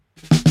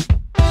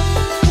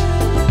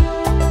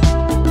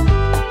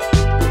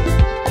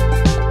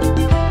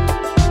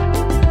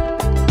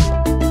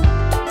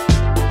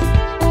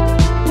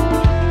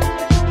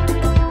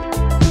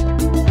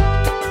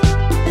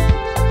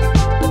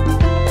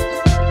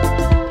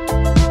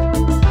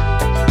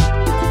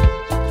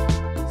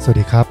สวัส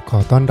ดีครับขอ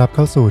ต้อนรับเ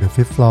ข้าสู่ The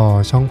Fifth Floor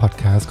ช่องพอด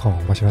แคสต์ของ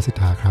วชิรศิษ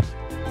ฐาครับ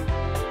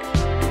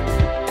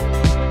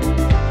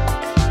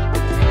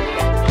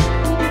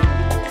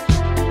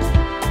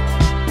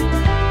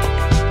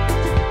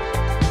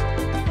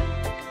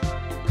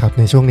ครับ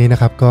ในช่วงนี้นะ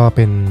ครับก็เ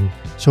ป็น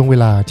ช่วงเว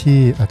ลาที่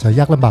อาจจะ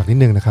ยากลำบากนิด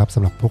นึงนะครับส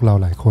ำหรับพวกเรา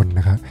หลายคน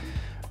นะครับ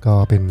ก็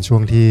เป็นช่ว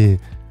งที่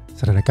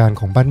สถานการณ์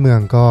ของบ้านเมือง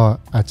ก็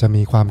อาจจะ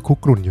มีความคุก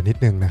รุ่นอยู่นิด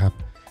นึงนะครับ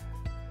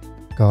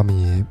ก็มี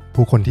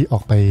ผู้คนที่ออ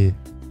กไป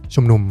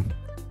ชุมนุม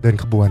เดิน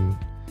ขบวน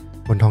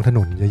บนท้องถน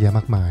นเยอะแยะม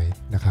ากมาย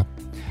นะครับ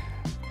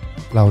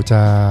เราจ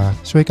ะ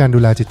ช่วยการดู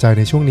แลจิตใจใ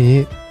นช่วงนี้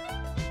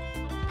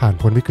ผ่าน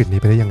พ้นวิกฤตนี้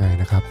ไปได้ยังไง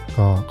นะครับ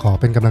ก็ขอ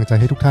เป็นกำลังใจ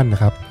ให้ทุกท่านน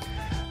ะครับ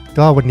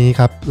ก็วันนี้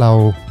ครับเรา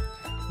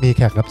มีแ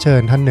ขกรับเชิ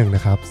ญท่านหนึ่งน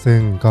ะครับซึ่ง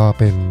ก็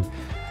เป็น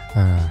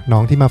น้อ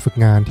งที่มาฝึก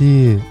งานที่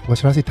ว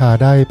ชิรศิษฐา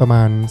ได้ประม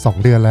าณ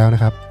2 เดือนแล้วน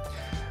ะครับ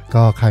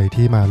ก็ใคร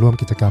ที่มาร่วม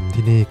กิจกรรม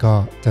ที่นี่ก็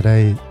จะได้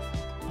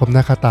พบหน้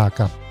าค่าตา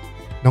กับ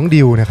น้อง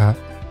ดิวนะครับ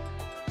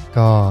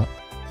ก็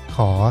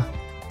ขอ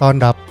ต้อน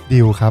รับ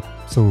ดิวครับ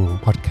สู่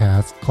พอดแคส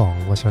ต์ของ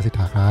วชิรศิษฐ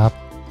าครับ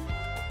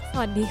ส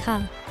วัสดีค่ะ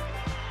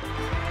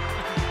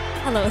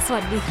ฮัลโหลส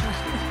วัสดีค่ะ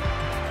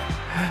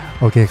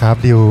โอเคครับ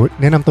ดิว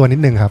แนะนำตัวนิด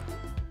นึงครับ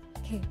โอ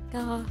เค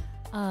ก็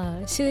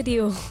ชื่อดิ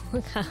ว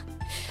ค่ะ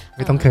ไ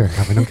ม่ต้องเขินค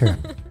รับไม่ต้องเขิน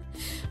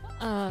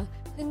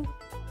เ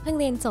พิ่ง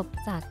เรียนจบ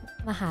จาก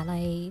มหาลั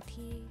ย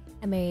ที่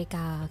อเมริก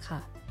าค่ะ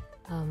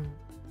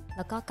แ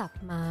ล้วก็กลับ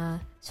มา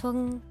ช่วง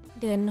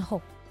เดือน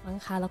6มั้ง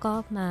คะแล้วก็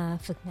มา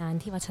ฝึกงาน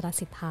ที่วชิร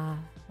ศิษฐา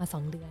มา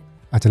2 เดือน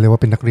อาจจะเรียกว่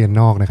าเป็นนักเรียน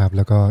นอกนะครับแ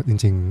ล้วก็จ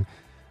ริง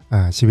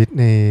ๆชีวิต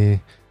ใน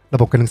ระ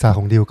บบการศึกษาข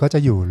องดิวก็จะ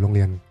อยู่โรงเ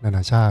รียนนาน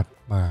าชาติ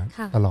มา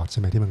ตลอดใช่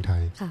ไหมที่เมืองไท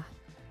ย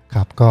ค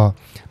รับก็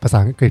ภาษา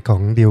อังกฤษขอ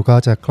งดิวก็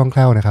จะคล่องแค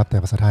ล่วนะครับแต่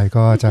ภาษาไทย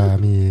ก็จะ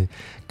มี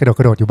กระ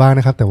โดดอยู่บ้าง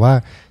นะครับแต่ว่า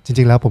จ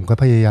ริงๆแล้วผมก็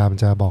พยายาม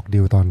จะบอกดิ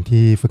วตอน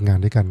ที่ฝึกงาน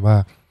ด้วยกันว่า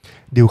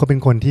ดิวเขาเป็น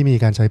คนที่มี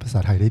การใช้ภาษา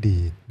ไทยได้ดี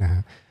นะฮ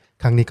ะ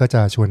ครั้งนี้ก็จ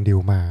ะชวนดิว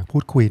มาพู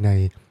ดคุยใน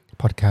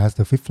พอดแคสต์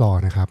The Fifth Floor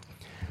นะครับ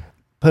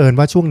เผอิญ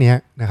ว่าช่วงนี้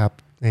นะครับ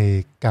ใน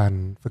การ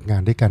ฝึกงา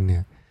นด้วยกันเนี่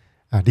ย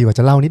ดิว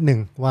จะเล่านิดนึง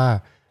ว่า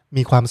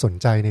มีความสน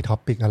ใจในท็อ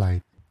ปิกอะไร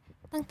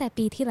ตั้งแต่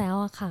ปีที่แล้ว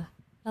อะค่ะ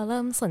เราเ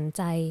ริ่มสนใ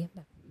จแบ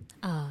บ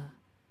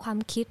ความ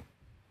คิด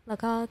แล้ว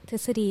ก็ทฤ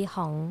ษฎีข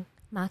อง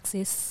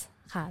Marxist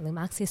ค่ะหรือ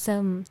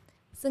Marxism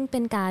ซึ่งเป็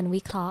นการ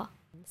วิเคราะห์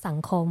สัง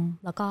คม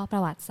แล้วก็ปร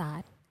ะวัติศาส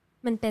ตร์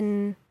มันเป็น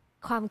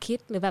ความคิด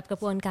หรือแบบกระ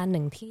บวนการห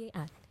นึ่งที่อ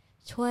าจ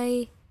ช่วย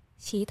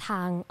ชี้ท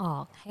างออ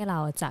กให้เรา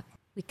จาก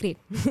วิกฤต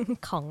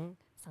ของ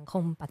สังค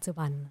มปัจจุ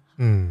บัน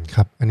ค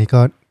รับอันนี้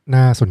ก็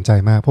น่าสนใจ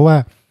มากเพราะว่า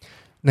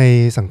ใน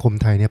สังคม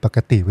ไทยเนี่ยปก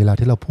ติเวลา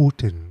ที่เราพูด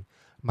ถึง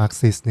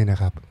Marxist เนี่ยนะ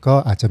ครับก็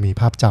อาจจะมี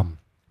ภาพจ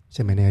ำใ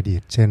ช่ไหมในอดี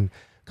ตเช่น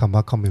คำว่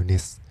าคอมมิวนิ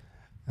สต์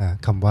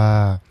คำว่า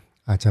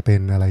อาจจะเป็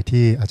นอะไร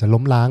ที่อาจจะ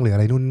ล้มล้างหรืออะ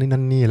ไรนู่น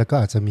นั่นนี่แล้วก็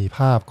อาจจะมีภ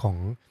าพของ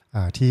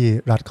ที่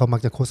รัฐเขามั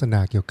กจะโฆษณา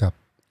เกี่ยวกับ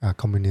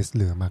คอมมิวนิสต์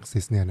หรือ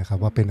Marxist เนี่ยนะครับ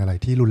ว่าเป็นอะไร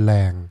ที่รุนแร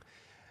ง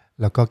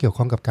แล้วก็เกี่ยว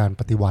ข้องกับการ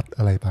ปฏิวัติ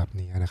อะไรแบบ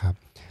นี้นะครับ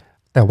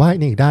แต่ว่า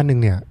ในอีกด้านนึง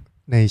เนี่ย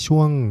ในช่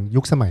วง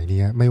ยุคสมัย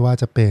นี้ไม่ว่า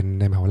จะเป็น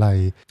ในมหาวิทยาลัย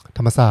ธ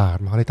รรมศาสต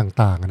ร์มหาวิทยาลัย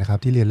ต่างๆนะครับ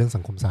ที่เรียนเรื่อง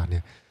สังคมศาสตร์เนี่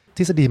ยท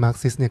ฤษฎี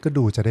Marxist เนี่ยก็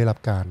ดูจะได้รับ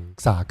การศึ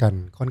กษากัน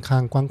ค่อนข้า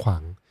งกว้างขวา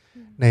ง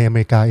ในอเม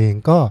ริกาเอง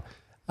ก็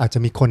อาจจะ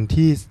มีคน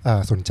ที่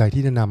สนใจ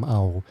ที่จะนำเอ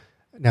า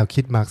แนว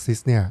คิด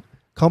Marxist เนี่ย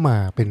เข้ามา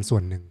เป็นส่ว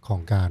นหนึ่งของ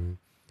การ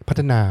พั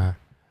ฒนา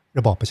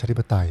ระบอบประชาธิ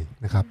ปไตย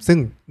นะครับซึ่ง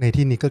ใน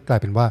ที่นี้ก็กลาย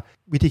เป็นว่า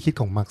วิธีคิด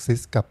ของ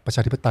Marxist กับประช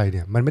าธิปไตยเ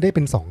นี่ยมันไม่ได้เ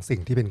ป็น2 สิ่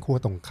งที่เป็นขั้ว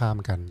ตรงข้าม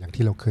กันอย่าง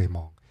ที่เราเคยม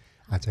อง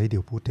อาจจะให้เดี๋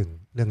ยวพูดถึง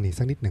เรื่องนี้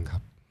สักนิดหนึ่งครั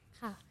บ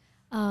ค่ะ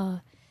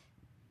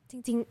จ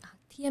ริง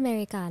ๆที่อเม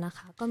ริกานะค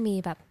ะก็มี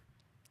แบบ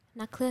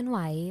นักเคลื่อนไหว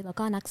แล้ว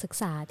ก็นักศึก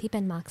ษาที่เป็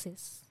น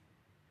Marxist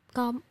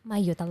ก็มา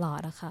อยู่ตลอ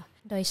ดอะค่ะ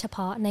โดยเฉพ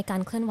าะในกา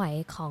รเคลื่อนไหว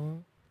ของ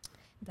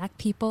Black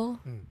people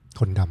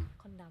คน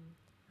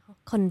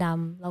ด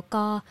ำแล้ว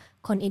ก็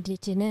คน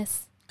Indigenous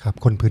ครับ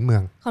คนพื้นเมือ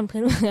ง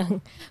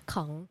ข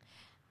อง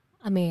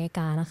อเมริก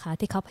านะคะ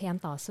ที่เขาพยายาม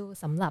ต่อสู้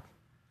สำหรับ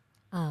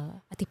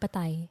อธิปไต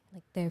ย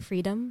like their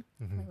freedom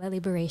และ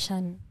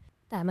liberation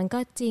แต่มันก็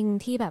จริง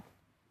ที่แบบ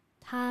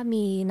ถ้า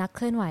มีนักเค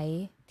ลื่อนไหว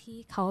ที่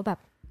เขาแบบ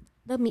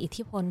เริ่มมีอิท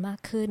ธิพลมาก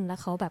ขึ้นแล้ว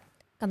เขาแบบ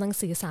กำลัง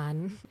สื่อสาร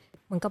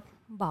มันก็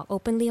บอก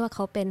openly ว่าเข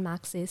าเป็น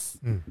Marxist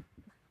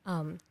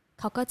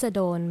เขาก็จะโ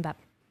ดนแบบ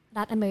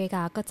รัฐอเมริก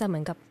าก็จะเหมื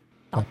อนกับ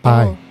ตอบโต้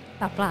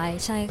ปราบปราย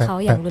ใช่เขา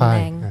อย่างรุนแร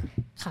ง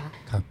ค่ะ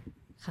ครับ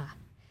ค่ะ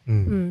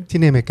ที่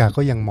ในอเมริกา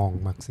ก็ยังมอง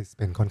Marxist เ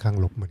ป็นค่อนข้าง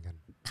ลบเหมือนกัน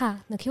ค่ะ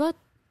หนูคิดว่า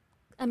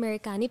อเมริ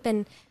กานี่เป็น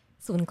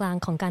ศูนย์กลาง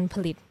ของการผ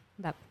ลิต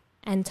แบบ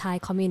anti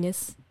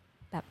communist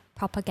แบบ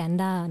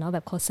propaganda เนาะแบ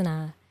บโฆษณา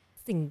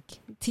สิ่ง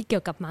ที่เกี่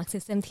ยวกับ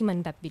Marxism ที่มัน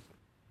แบบ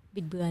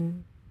บิดเบือน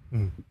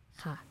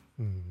ค่ะ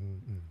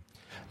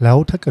แล้ว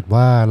ถ้าเกิด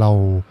ว่าเรา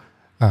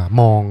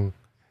มอง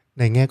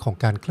ในแง่ของ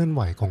การเคลื่อนไห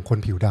วของคน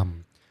ผิวด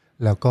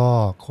ำแล้วก็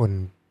คน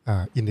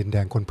อินเดียนแด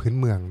งคนพื้น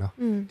เมืองเนาะ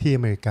ที่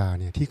อเมริกา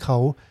เนี่ยที่เขา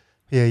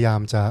พยายาม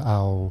จะเอ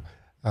า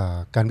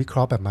การวิเคร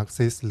าะห์แบบ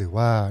Marxist หรือ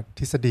ว่าท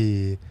ฤษฎี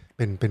เ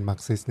ป็น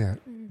Marxist เนี่ย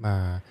มา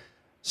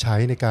ใช้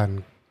ในการ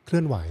เคลื่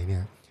อนไหวเนี่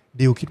ย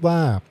ดิวคิดว่า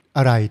อ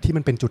ะไรที่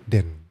มันเป็นจุดเ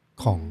ด่น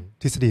ของ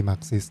ทฤษฎีมาร์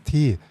กซิส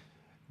ที่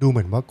ดูเห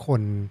มือนว่าค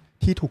น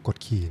ที่ถูกกด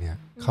ขี่เนี่ย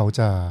เขา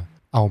จะ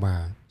เอามา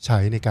ใช้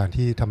ในการ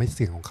ที่ทำให้เ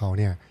สียงของเขา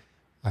เนี่ย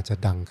อาจจะ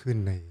ดังขึ้น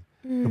ใน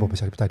ระบบประ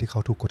ชาธิปไตยที่เขา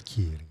ถูกกด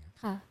ขี่อะไรเงี้ย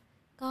ค่ะ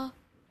ก็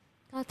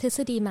ทฤษ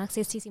ฎีมาร์ก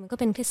ซิสจริงๆมันก็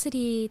เป็นทฤษ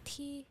ฎี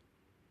ที่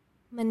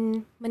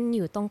มันอ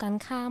ยู่ตรงกัน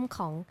ข้ามข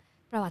อง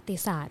ประวัติ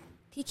ศาสตร์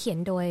ที่เขียน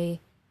โดย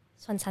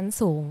ชนชั้น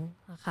สูง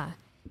อะค่ะ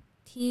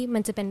ที่มั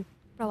นจะเป็น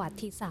ประวั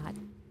ติศาสต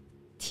ร์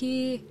ที่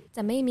จ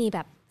ะไม่มีแบ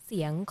บเ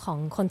สียงของ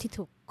คนที่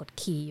ถูกกด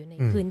ขี่อยู่ใน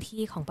พื้น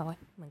ที่ของประวั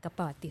ติเหมือนกับป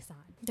ระวัติศา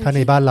สตร์ถ้าใน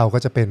บ้านเราก็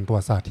จะเป็นประ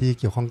วัติศาสตร์ที่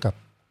เกี่ยวข้องกับ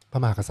พระ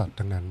มหากษัตริย์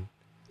ทั้งนั้น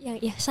อย่าง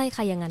ใช่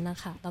ค่ะอย่างนั้นนะ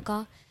คะแล้วก็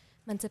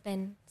มันจะเป็น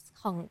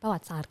ของประวั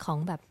ติศาสตร์ของ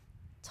แบบ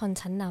ชน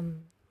ชั้นน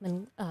ำมัน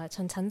ช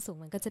นชั้นสูง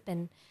มันก็จะเป็น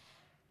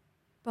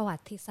ประวั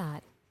ติศาสต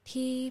ร์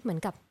ที่เหมือน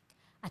กับ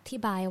อธิ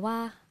บายว่า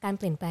การ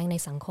เปลี่ยนแปลงใน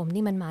สังคม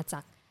นี่มันมาจา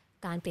ก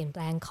การเปลี่ยนแป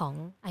ลงของ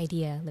ไอเ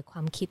ดียหรือคว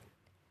ามคิด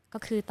ก็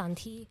คือตอน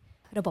ที่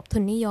ระบบทุ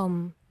นนิยม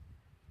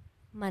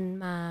มัน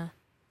มา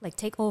like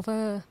take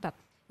over แบบ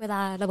เวล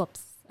าระบบ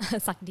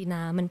ศักดิน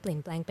ามันเปลี่ยน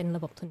แปลงเป็นร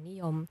ะบบทุนนิ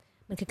ยม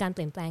มันคือการเป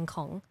ลี่ยนแปลงข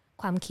อง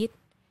ความคิด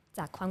จ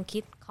ากความคิ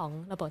ดของ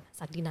ระบบ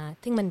ศักดินา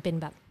ซึ่งมันเป็น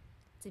แบบ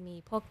จะมี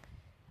พวก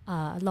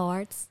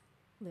lords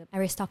หรือ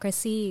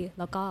aristocracy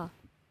แล้วก็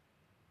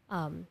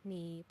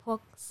มีพวก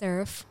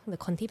serf หรือ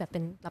คนที่แบบเป็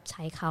นรับใ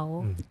ช้เขา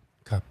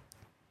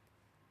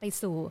ไป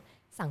สู่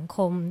สังค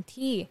ม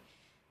ที่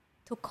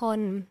ทุกคน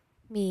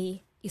มี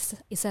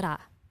อิสระ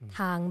ท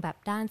างแบบ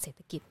ด้านเศรษฐ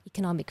กิจ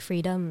economic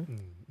freedom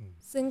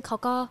ซึ่งเขา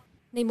ก็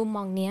ในมุมม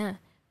องเนี้ย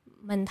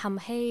มันท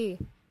ำให้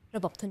ร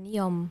ะบบทุนนิ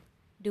ยม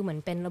ดูเหมือน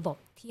เป็นระบบ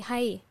ที่ใ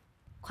ห้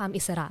ความ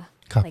อิสระ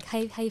like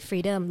ให้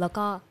freedom แล้ว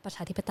ก็ประช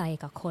าธิปไตย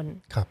กับคน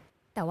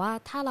แต่ว่า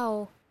ถ้าเรา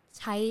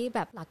ใช้แบ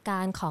บหลักกา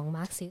รของ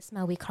Marxist ม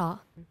าวิเคราะห์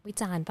วิ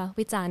จารณ์ปร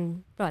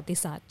ะวัติ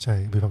ศาสตร์ใช่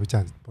วิพากษ์วิจา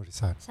รณ์ประวัติ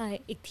ศาสตร์ใช่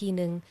อีกที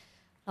นึง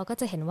เราก็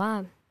จะเห็นว่า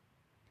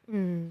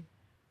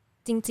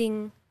จริง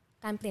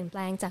ๆการเปลี่ยนแปล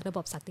งจากระบ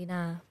บศักดิน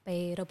าไป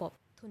ระบบ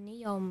ทุนนิ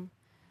ยม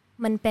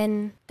มันเป็น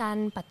การ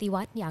ปฏิ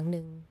วัติอย่างห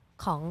นึ่ง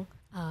ของ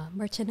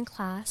merchant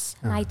class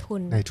นายทุ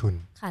น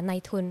ค่ะนาย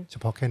ทุนเฉ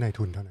พาะแค่นาย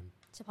ทุนเท่านั้น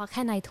เฉพาะแ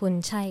ค่นายทุน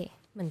ใช่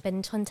เหมือนเป็น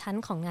ชนชั้น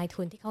ของนาย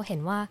ทุนที่เขาเห็น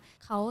ว่า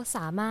เขาส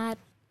ามารถ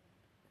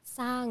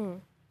สร้าง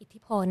อิทธิ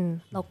พล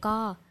แล้วก็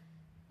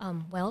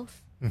wealth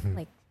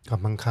like ควา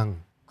มมั่งคั่ง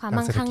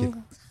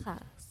ค่ะ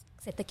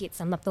เศรษฐกิจ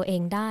สำหรับตัวเอ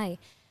งได้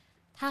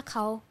ถ้าเข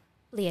า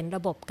เปลี่ยนร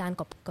ะบบการ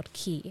กด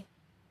ขี่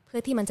เพื่อ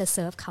ที่มันจะเ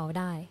ซิร์ฟเขา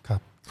ได้ครั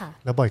บ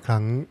แล้วบ่อยครั้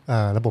ง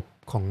ระบบ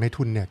ของนาย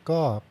ทุนเนี่ยก็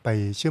ไป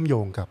เชื่อมโย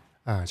งกับ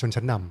ชน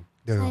ชั้นน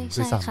ำเดิม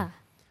ด้วยซ้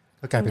ำ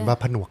ก็กลายเป็นว่า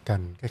ผนวกกั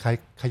นคล้าย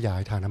ๆขยาย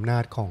ฐานอำนา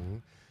จของ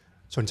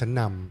ชนชั้น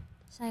น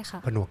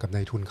ำผนวกกับน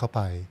ายทุนเข้าไป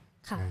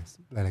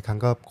หลายๆครั้ง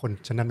ก็คน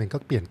ชั้นนำเองก็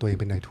เปลี่ยนตัวเอง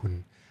เป็นนายทุน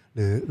ห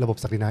รือระบบ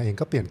ศักดินาเอง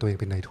ก็เปลี่ยนตัวเอง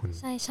เป็นนายทุน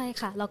ใช่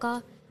ค่ะแล้วก็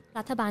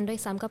รัฐบาลด้วย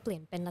ซ้ำก็เปลี่ย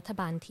นเป็นรัฐ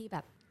บาลที่แบ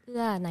บเอื้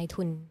อนาย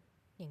ทุน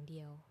อย่างเดี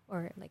ยว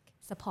or like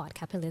support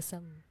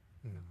capitalism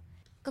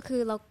ก็คื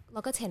อเร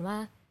าก็เห็นว่า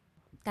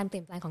การเป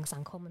ลี่ยนแปลงของสั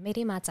งคมมันไม่ไ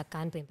ด้มาจากก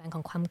ารเปลี่ยนแปลงข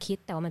องความคิด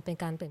แต่ว่ามันเป็น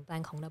การเปลี่ยนแปล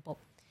งของระบบ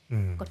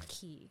กด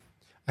ขี่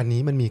อัน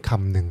นี้มันมีค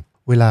ำหนึ่ง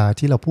เวลา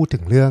ที่เราพูดถึ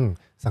งเรื่อง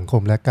สังค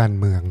มและการ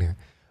เมืองเนี่ย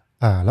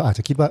เราอาจจ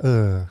ะคิดว่า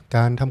ก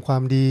ารทำควา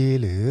มดี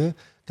หรือ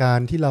การ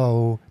ที่เรา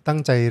ตั้ง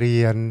ใจเรี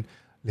ยน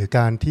หรือก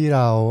ารที่เ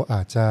ราอ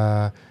าจจะ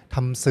ท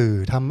ำสื่อ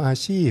ทำอา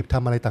ชีพท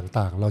ำอะไร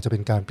ต่างๆเราจะเป็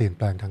นการเปลี่ยนแ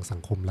ปลงทางสั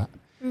งคมละ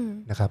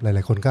นะครับหล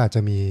ายๆคนก็อาจจ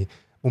ะมี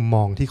มุมม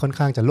องที่ค่อน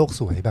ข้างจะโลก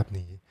สวยแบบ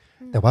นี้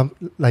แต่ว่า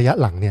ระยะ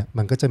หลังเนี่ย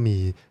มันก็จะมี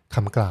ค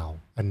ำกล่าว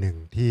อันหนึ่ง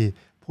ที่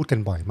พูดกัน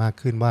บ่อยมาก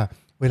ขึ้นว่า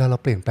เวลาเรา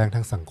เปลี่ยนแปลงท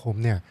างสังคม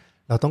เนี่ย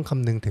เราต้องค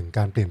ำนึงถึงก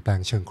ารเปลี่ยนแปลง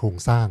เชิงโครง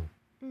สร้าง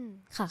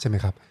ใช่ไหม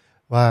ครับ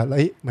ว่า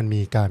มัน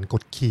มีการก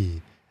ดขี่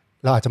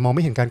เราอาจจะมองไ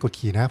ม่เห็นการกด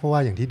ขี่นะเพราะว่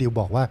าอย่างที่ดิว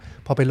บอกว่า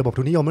พอเป็นระบบ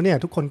ทุนนิยมแล้วเนี่ย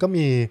ทุกคนก็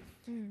มี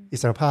อิ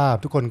สรภาพ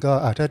ทุกคนก็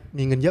ถ้า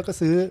มีเงินเยอะก็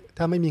ซื้อ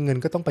ถ้าไม่มีเงิน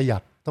ก็ต้องประหยั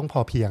ดต้องพอ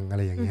เพียงอะไ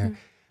รอย่างเงี้ย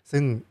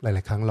ซึ่งหล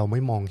ายๆครั้งเราไ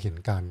ม่มองเห็น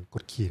การก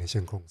ดขี่ในเชิ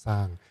งโครงสร้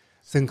าง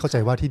ซึ่งเข้าใจ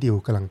ว่าที่ดิว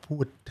กำลังพู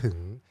ดถึง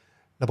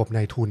ระบบน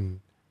ายทุน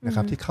นะค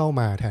รับที่เข้า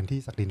มาแทนที่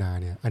ศักดินา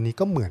เนี่ยอันนี้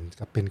ก็เหมือน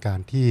กับเป็นการ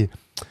ที่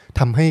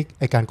ทำให้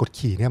ไอการกด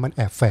ขี่เนี่ยมันแ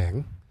อบแฝง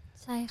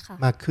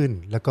มากขึ้น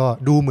แล้วก็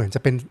ดูเหมือนจ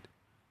ะเป็น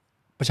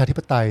ประชาธิป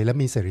ไตยและ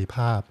มีเสรีภ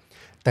าพ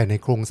แต่ใน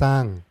โครงสร้า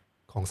ง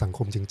ของสังค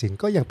มจริง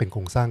ๆก็ยังเป็นโค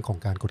รงสร้างของ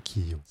การกด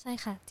ขี่อยู่ใช่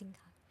ค่ะจริง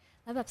ค่ะ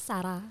แล้วแบบส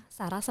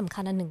าระสำคั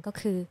ญอันหนึ่งก็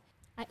คือ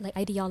like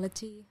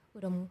ideology อุ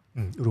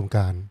ดมก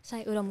ารณ์ใช่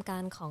อุดมกา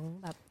รณ์ของ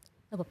แบบ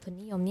ระบบทุน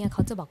นิยมเนี่ยเข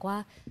าจะบอกว่า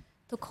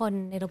ทุกคน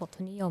ในระบบ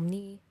ทุนนิยม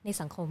นี่ใน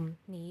สังคม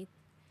นี้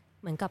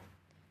เหมือนกับ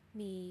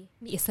มี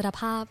อิสร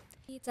ภาพ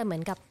ที่จะเหมือ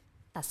นกับ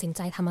ตัดสินใ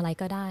จทำอะไร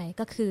ก็ได้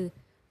ก็คือ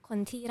คน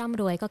ที่ร่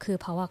ำรวยก็คือ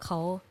เพราะว่าเขา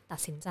ตัด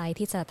สินใจ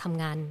ที่จะท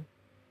ำงาน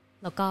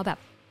แล้วก็แบบ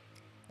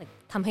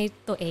ทำให้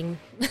ตัวเอง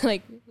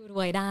ร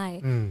วยได้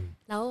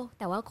แล้ว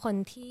แต่ว่าคน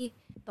ที่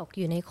ตกอ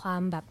ยู่ในควา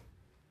มแบบ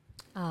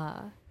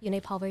อยู่ใน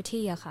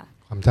poverty อะค่ะ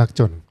ความยาก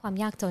จ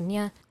นเ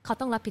นี่ยเขา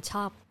ต้องรับผิดช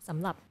อบส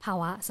ำหรับ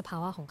สภา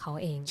วะของเขา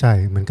เองใช่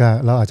เหมือนกับ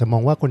เราอาจจะมอ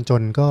งว่าคนจ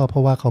นก็เพรา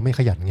ะว่าเขาไม่ข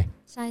ยันไง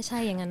ใช่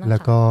อย่างนั้นนะคะแล้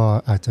วก็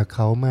อาจจะเข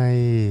าไม่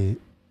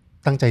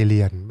ตั้งใจเ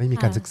รียนไม่มี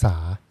การศึกษา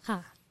ค่ะ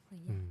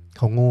เ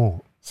ขาโง่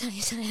ใ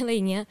ช่อะไรอ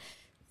ย่างเงี้ย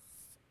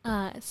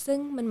ซึ่ง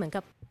มันเหมือน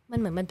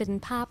มันเป็น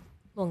ภาพ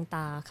ลวงต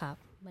าค่ะ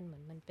มันเหมือ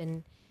นมันเป็น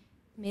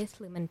myth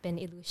หรือมันเป็น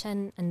illusion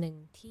อันหนึ่ง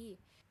ที่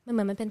มันเห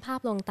มือนมันเป็นภาพ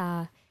ลวงตา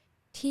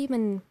ที่มั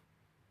น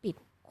ปิด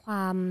คว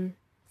าม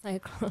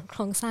โค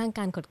รงสร้าง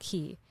การกด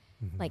ขี่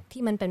like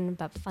ที่มันเป็น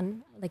แบบ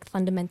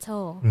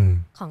fundamental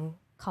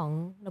ของ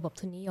ระบบ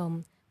ทุนนิยม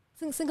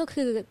ซึ่งก็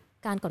คือ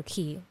การกด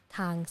ขี่ท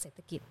างเศรษฐ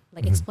กิจ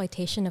like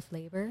exploitation of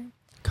labor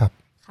ครับ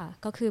ค่ะ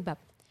ก็คือแบบ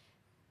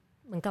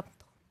เหมือนกับ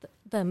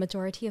the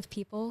majority of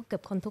people เกือ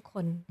บคนทุกค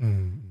น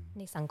ใ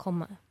นสังคม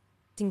อ่ะ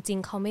จริง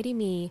ๆเขาไม่ได้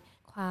มี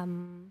ความ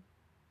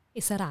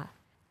อิสระ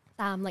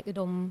ตาม like อุ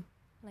ด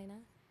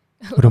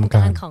มก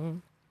ารณ์ของ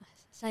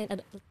ใช่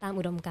ตาม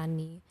อุดมการณ์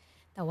นี้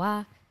แต่ว่า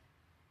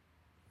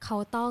เขา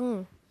ต้อง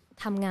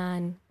ทำงาน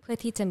เพื่อ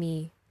ที่จะมี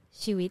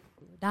ชีวิต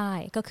ได้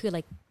ก็คือ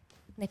like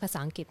ในภาษา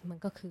อังกฤษมัน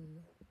ก็คือ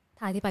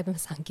ถ้าอธิบายเป็นภ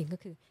าษาอังกฤษก็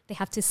คือ they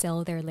have to sell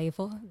their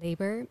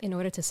labor in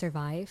order to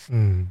survive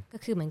ก็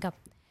คือเหมือนกับ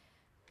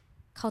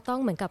เขาต้อง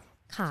เหมือนกับ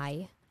ขาย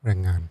แรง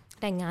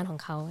งานของ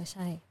เขาใ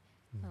ช่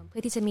เพื่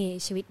อที่จะมี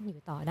ชีวิตอยู่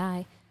ต่อได้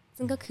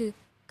ซึ่งก็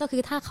คื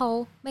อถ้าเขา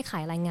ไม่ขา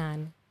ยแรงงาน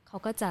เขา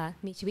ก็จะ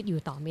มีชีวิตอยู่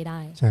ต่อไม่ได้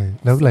ใช่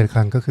แล้วหลายค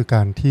รั้งก็คือก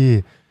ารที่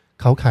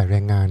เขาขายแร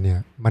งงานเนี่ย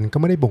มันก็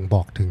ไม่ได้บ่งบ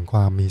อกถึงคว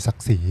ามมีศัก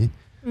ดิ์ศรี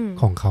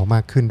ของเขาม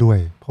ากขึ้นด้วย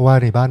เพราะว่า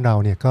ในบ้านเรา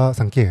เนี่ยก็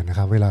สังเกตนะค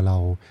รับเวลาเรา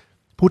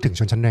พูดถึง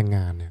ชนชั้นแรงง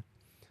านเนี่ย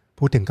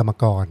พูดถึงกรรม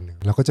กร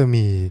เราก็จะ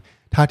มี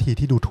ท่าที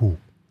ที่ดูถูก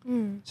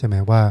ใช่ไหม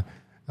ว่า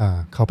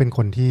เขาเป็นค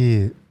นที่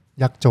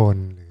ยากจน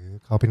หรือ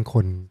เขาเป็นค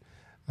น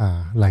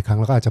หลายครั้ง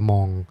เราก็อาจจะม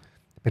อง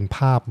เป็นภ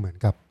าพเหมือน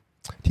กับ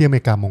ที่อเม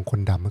ริกามองค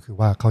นดำก็คือ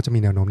ว่าเขาจะมี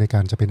แนวโน้มในกา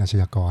รจะเป็นอาช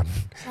ญากร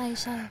ใ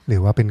ช่หรื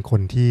อว่าเป็นค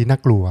นที่น่า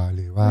กลัวห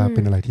รือว่าเ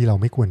ป็นอะไรที่เรา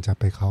ไม่ควรจะ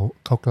ไปเ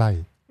ข้าใกล้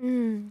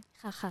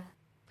ค่ะ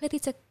เพื่อ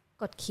ที่จะ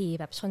กดขี่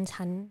แบบชน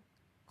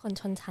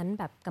ชั้น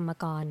แบบกรรม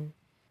กร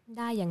ไ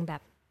ด้อย่างแบ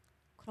บ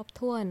ครบ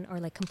ถ้วน or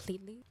like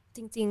completely จ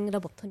ริงๆร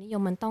ะบบทุนนิย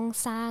มมันต้อง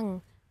สร้าง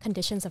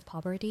conditions of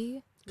poverty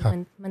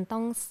มันต้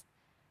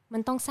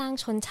องสร้าง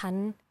ชน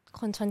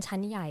ชั้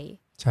นใหญ่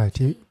ใช่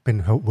ที่เป็น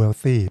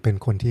wealthy เป็น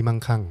คนที่มั่ง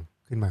คั่ง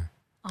ขึ้นมา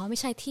ไม่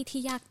ใช่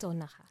ที่ยากจน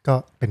นะคะก็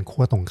เป็น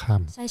ขั้วตรงข้า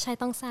มใช่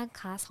ต้องสร้าง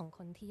คลาสของค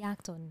นที่ยาก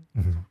จน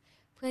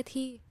เพื่อ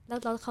ที่แล้ว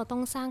เขาต้อ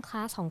งสร้างคล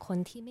าสของคน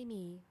ที่ไม่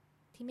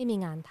มี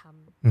งานท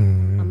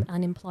ำ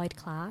unemployed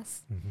class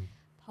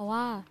เพราะว่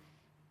า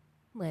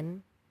เหมือน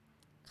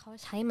เขา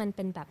ใช้มันเ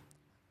ป็นแบบ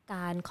ก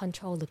าร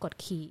control หรือกด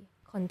ขี่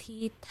คนที่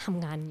ท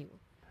ำงานอยู่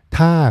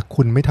ถ้า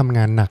คุณไม่ทำง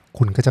านหนัก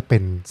คุณก็จะเป็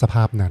นสภ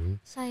าพนั้น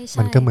ใช่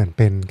มันก็เหมือนเ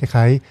ป็นค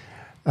ล้าย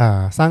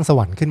ๆสร้างสว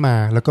รรค์ขึ้นมา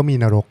แล้วก็มี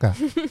นรกอ่ะ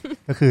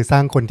ก็คือสร้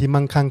างคนที่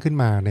มั่งคั่งขึ้น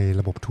มาใน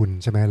ระบบทุน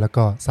ใช่ไหมแล้ว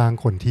ก็สร้าง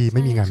คนที่ไ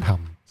ม่มีงานท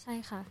ำใช่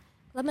ค่ะ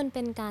แล้วมันเ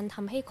ป็นการท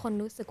ำให้คน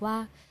รู้สึกว่า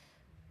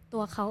ตั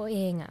วเขาเอ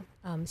งอ่ะ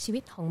ชีวิ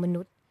ตของม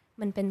นุษย์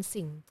มันเป็น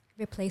สิ่ง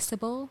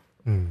replaceable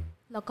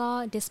แล้วก็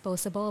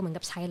disposable เหมือน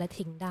กับใช้และ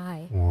ทิ้งได้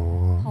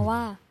เพราะว่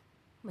า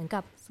เหมือนกั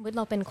บสมมติเ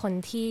ราเป็นคน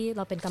ที่เ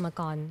ราเป็นกรรม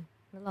กร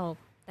แล้ว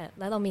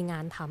เรามีงา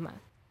นทำอ่ะ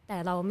แต่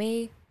เราไ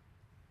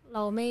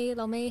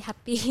ม่แฮป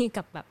ปี้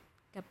กับ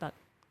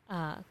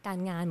การ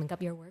งานเหมือนกับ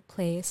your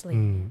workplace อะไรอ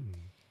ย่างเงี้ย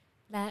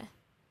และ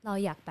เรา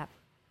อยากแบบ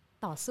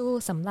ต่อสู้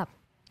สำหรับ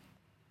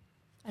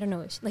I don't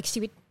know like ชี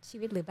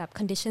วิตหรือแบบ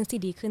conditions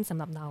ที่ดีขึ้นสำ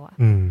หรับเราอ่ะ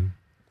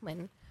เหมือน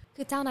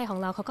คือเจ้านายของ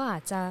เราเขาก็อา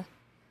จจะ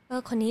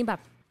คนนี้แบ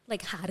บ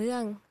like หาเรื่อ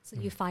ง so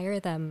you fire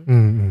them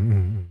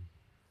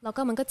แล้ว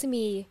ก็มันก็จะ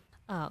มี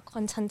ค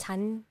นชั้น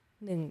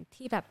หนึ่ง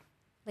ที่แบบ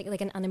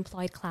like an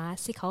unemployed class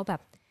ที่เขาแบ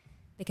บ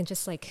they can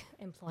just like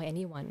employ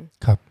anyone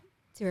ครับ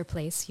to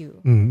replace you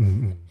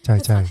ใช่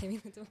ใช่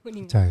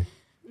ใช่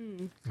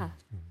ค่ะ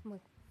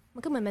มั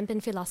นก็เหมือนมันเป็น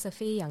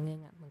philosophy อย่างนึง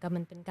อ่ะเหมือนกับ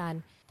มันเป็นการ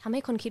ทำใ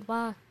ห้คนคิดว่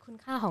าคุณ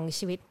ค่าของ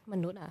ชีวิตม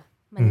นุษย์อ่ะ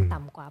มันต่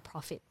ำกว่า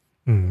profit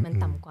มัน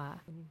ต่ำกว่า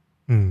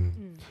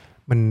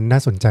มันน่า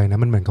สนใจนะ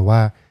มันเหมือนกับว่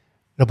า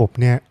ระบบ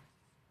เนี้ย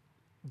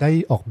ได้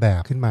ออกแบ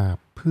บขึ้นมา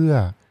เพื่อ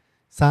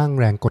สร้าง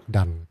แรงกด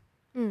ดัน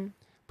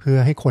เพื่อ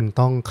ให้คน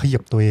ต้องขยั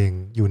บตัวเอง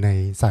อยู่ใน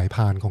สายพ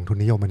านของทุน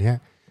นิยมอันเนี้ย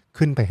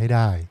ขึ้นไปให้ไ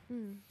ด้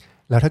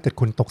แล้วถ้าเกิด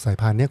คุณตกสาย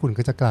พานเนี้ยคุณ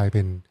ก็จะกลายเ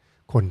ป็น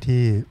คน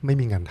ที่ไม่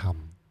มีงานท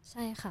ำใ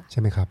ช่ค่ะใช่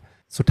ไหมครับ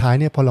สุดท้าย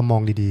เนี่ยพอเรามอ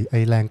งดีๆไอ้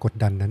แรงกด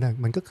ดันนั้นนะ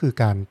มันก็คือ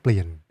การเปลี่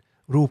ยน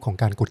รูปของ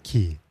การกด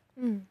ขี่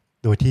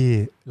โดยที่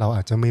เราอ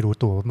าจจะไม่รู้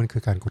ตัวว่ามันคื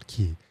อการกด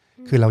ขี่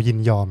คือเรายิน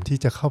ยอมที่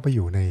จะเข้าไปอ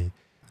ยู่ใน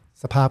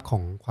สภาพขอ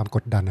งความก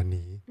ดดันอัน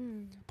นี้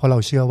เพราะเรา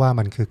เชื่อว่า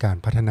มันคือการ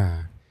พัฒนา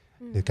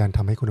หรือการท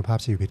ำให้คุณภาพ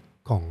ชีวิต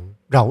ของ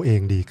เราเอ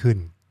งดีขึ้น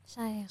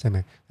ใช่ไหม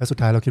แล้วสุด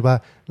ท้ายเราคิดว่า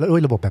แล้วด้ว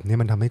ยระบบแบบนี้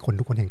มันทำให้คน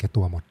ทุกคนเห็นแก่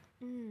ตัวหมด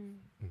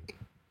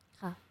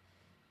ค่ะ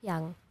อย่า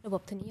งระบ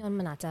บทุนนิยม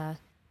มันอาจจะ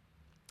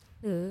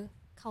หรือ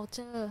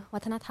culture วั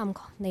ฒนธรรม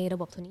ในระ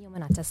บบทุนนิยม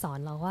มันอาจจะสอน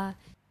เราว่า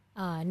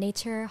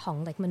nature ของ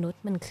like มนุษ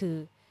ย์มันคือ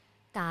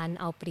การ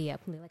เอาเปรียบ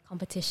หรือ like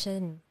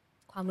competition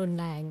ความรุน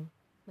แรง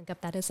เหมือนกับ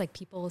that is like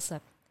people's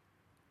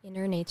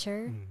inner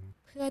nature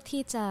เพื่อ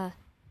ที่จะ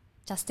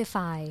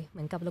justify เห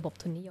มือนกับระบบ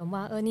ทุนนิยม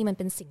ว่านี่มัน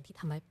เป็นสิ่งที่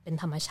เป็น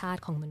ธรรมชา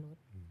ติของมนุษ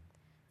ย์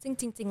ซึ่ง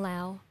จริงๆแล้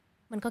ว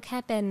มันก็แค่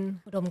เป็น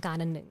อุดมการ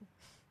ณ์อันหนึ่ง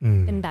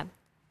เป็นแบบ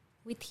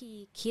วิธี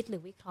คิดหรื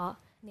อวิเคราะห์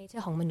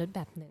nature ของมนุษย์แ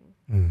บบหนึ่ง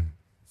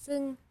ซึ่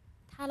ง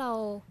ถ้าเรา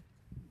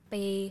ไป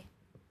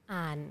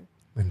อ่าน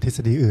เหมือนทฤษ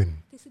ฎี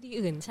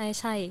อื่นใ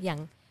ช่ๆอย่า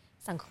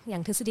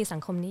งทฤษฎีสั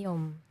งคมนิยม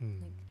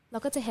เรา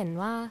ก็จะเห็น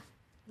ว่า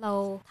เรา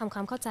ทำคว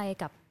ามเข้าใจ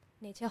กับ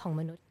เนเจอร์ของ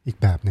มนุษย์อีก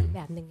แบบหนึ่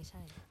งใ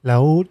ช่แล้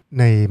ว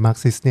ในมาร์ก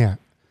ซิสเนี่ย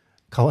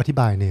เขาอธิ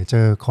บายเนเจ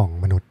อร์ของ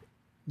มนุษย์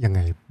ยังไง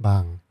บ้า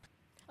ง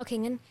โอเค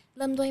งั้นเ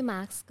ริ่มด้วยม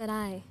าร์กซ์ก็ไ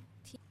ด้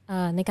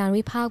ในการ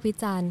วิพากษ์วิ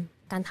จารณ์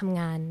การทำ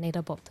งานในร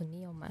ะบบทุนนิ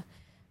ยม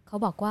เขา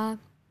บอกว่า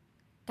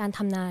การท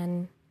ำงาน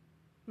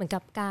เหมือนกั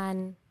บการ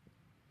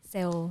เซ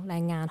ลล์แร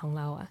งงานของ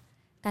เรา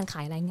การข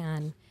ายแรงงา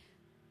น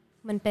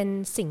มันเป็น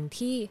สิ่ง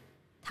ที่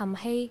ทำ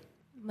ให้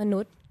มนุ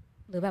ษย์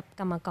หรือแบบ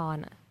กรรมกร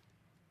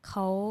เข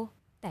า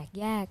แตก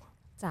แยก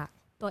จาก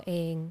ตัวเอ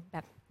งแบ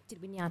บจิต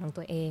วิญญาณของ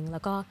ตัวเองแล้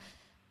วก็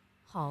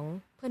ของ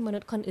เพื่อนมนุ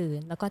ษย์คนอื่น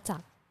แล้วก็จา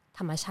กธ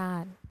รรมชา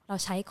ติเรา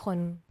ใช้คน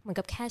เหมือน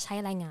กับแค่ใช้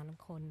แรงงานขอ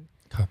งคน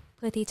เ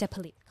พื่อที่จะผ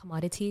ลิต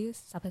commodities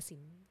สรรพ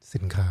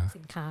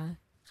สินค้า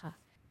ค่ะ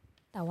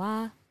แต่ว่า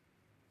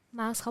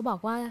มาร์กซ์เขาบอก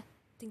ว่า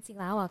จริงๆ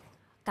แล้ว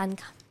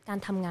การ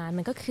ทำงาน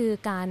มันก็คือ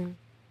การ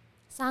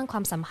สร้างควา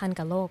มสัมพันธ์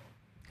กับโลก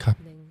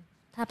หนึ่ง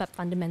ถ้าแบบ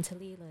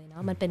fundamentally เลยเนา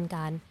ะมันเป็นก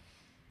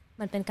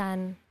าร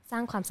สร้า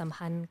งความสัม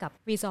พันธ์กับ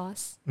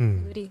resource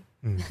ดูดิ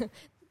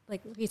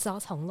like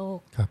resource ของโลก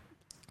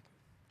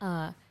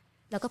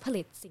แล้วก็ผ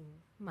ลิตสิ่ง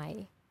ใหม่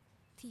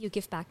ที่ you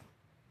give back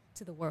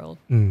to the world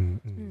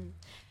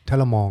ถ้า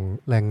เรามอง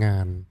แรงงา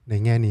นใน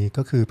แง่นี้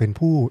ก็คือเป็น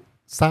ผู้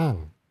สร้าง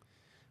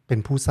เป็น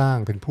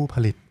ผู้ผ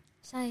ลิต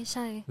ใ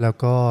ช่แล้ว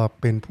ก็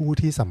เป็นผู้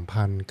ที่สัม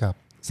พันธ์กับ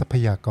ทรัพ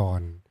ยาก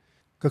ร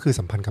ก็คือ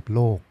สัมพันธ์กับโ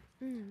ลก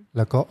แ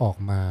ล้วก็ออก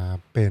มา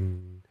เป็น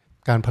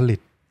การผลิต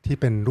ที่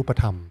เป็นรูป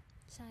ธรรม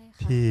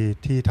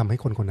ที่ทำให้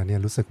คนคนนั้นเนี่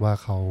ยรู้สึกว่า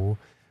เขา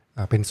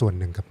เป็นส่วน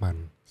หนึ่งกับมัน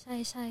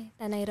ใช่แ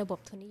ต่ในระบบ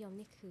ทุนนิยม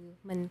นี่คือ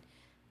มัน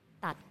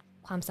ตัด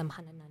ความสัมพั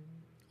นธ์นั้น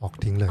ออก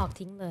ทิ้ง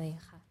เลย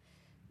ค่ะ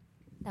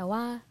แต่ว่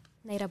า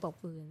ในระบบ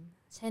อื่น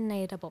เช่นใน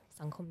ระบบ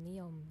สังคมนิ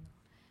ยม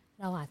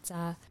เราอาจจ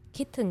ะ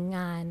คิดถึงง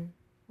าน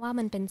ว่า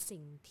มันเป็นสิ่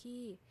ง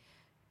ที่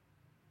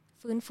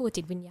ฟื้นฟู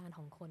จิตวิญญาณข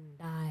องคน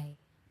ได้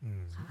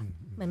ค่ะ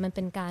เหมือนมันเ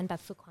ป็นการแบ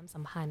บฝึกความสั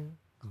มพันธ์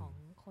ของ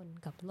คน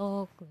กับโล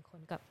กหรือค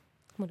นกับ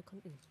มนุษย์คน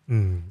อื่น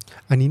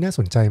อันนี้น่าส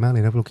นใจมากเล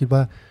ยนะเราคิดว่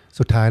า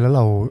สุดท้ายแล้วเ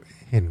รา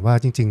เห็นว่า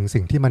จริงๆ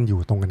สิ่งที่มันอยู่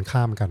ตรงกัน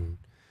ข้ามกัน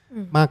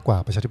มากกว่า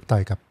ประชาธิปไต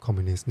ยกับคอม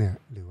มิวนิสต์เนี่ย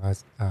หรือว่า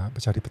ป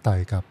ระชาธิปไตย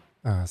กับ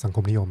สังค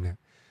มนิยมเนี่ย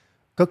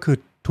ก็คือ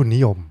ทุนนิ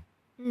ยม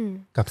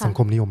กับสังค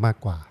มนิยมมาก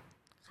กว่า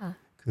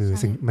คือ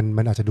สิ่ง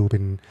มันอาจจะดูเป็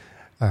น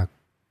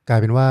กลาย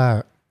เป็นว่า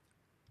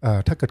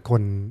ถ้าเกิดค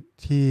น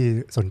ที่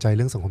สนใจเ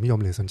รื่องสังคมนิยม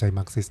หรือสนใจม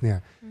าร์กซิสเนี่ย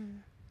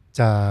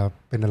จะ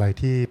เป็นอะไร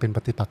ที่เป็นป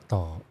ฏิปักษ์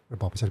ต่อระ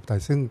บอบประชาธิปไต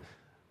ยซึ่ง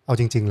เอา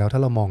จริงๆแล้วถ้า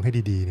เรามองให้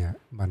ดีๆเนี่ย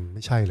มันไ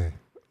ม่ใช่เลย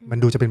มัน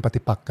ดูจะเป็นป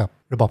ฏิปักษ์กับ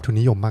ระบอบทุน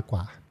นิยมมากก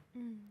ว่า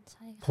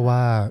เพราะว่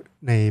า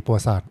ในประวั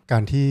ติศาสตร์กา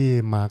รที่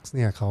มาร์กซ์เ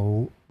นี่ยเขา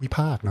วิพ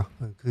ากษ์เนาะ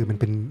คือมัน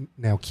เป็น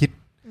แนวคิด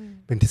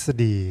เป็นทฤษ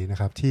ฎีนะ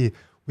ครับที่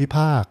วิพ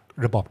ากษ์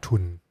ระบอบทุ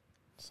น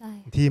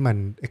ที่มัน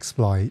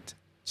exploit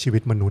ชีวิ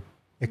ตมนุษย์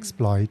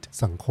exploit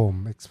สังคม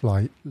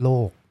exploit โล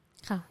ก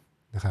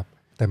นะครับ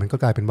แต่มันก็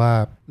กลายเป็นว่า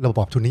ระบ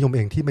อบทุนนิยมเอ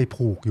งที่ไม่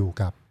ผูกอยู่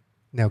กับ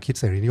แนวคิด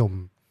เสรีนิยม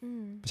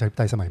ประชาธิปไ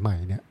ตยสมัยใหม่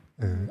เนี่ย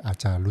อาจ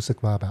จะรู้สึก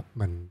ว่าแบบ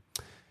มัน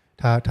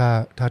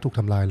ถ้าถูกท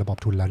ำลายระบอบ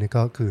ทุนแล้วนี่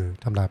ก็คือ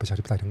ทำลายประชา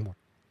ธิปไตยทั้งหมด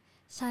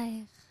ใช่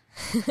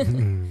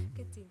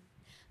ก็จริง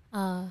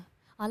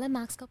แล้วม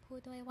าร์กซ์ก็พูด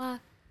ด้วยว่า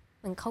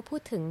เหมือนเขาพู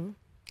ดถึง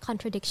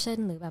contradiction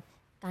หรือแบบ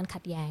การขั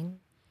ดแย้ง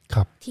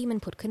ที่มัน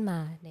ผุดขึ้นมา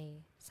ใน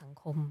สัง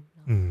คม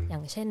อย่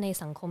างเช่นใน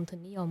สังคมทุ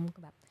นนิยม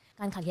แบบ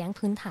การขัดแย้ง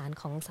พื้นฐาน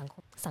ของ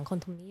สังคม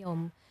ทุนนิยม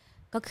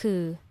ก็คือ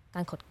ก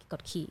ารก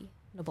ดขี่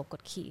ระบบก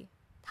ดขี่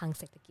ทาง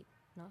เศรษฐกิจ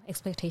เนาะ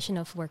exploitation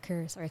of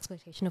workers or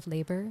exploitation of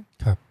labor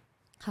ครับ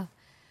ค่ะ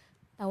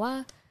แต่ว่า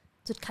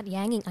จุดขัดแ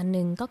ย้งอีกอัน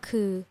นึงก็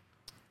คือ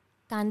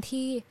การ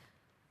ที่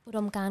อุด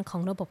มการณ์ขอ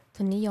งระบบ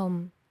ทุนนิยม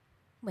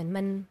เหมือน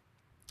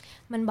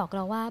มันบอกเร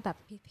าว่าแบบ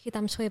พี่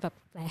ตั้มช่วยแบบ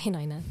แปลให้หน่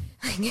อยนะ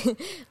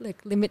like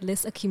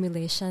limitless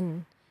accumulation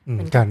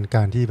ก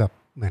ารที่แบบ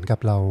เหมือนกับ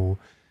เรา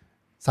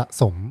สะ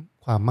สม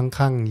ความมั่ง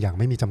คั่งอย่าง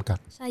ไม่มีจำกัด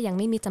ใช่อย่าง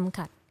ไม่มีจำ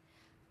กัด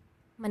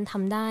มันท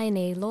ำได้ใ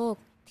นโลก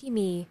ที่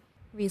มี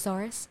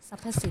resource ท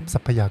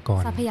รัพยา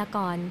ก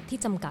รที่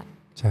จำกัด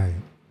ใช่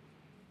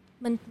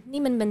มั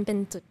นเป็น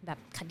จุดแบบ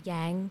ขัดแ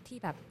ย้งที่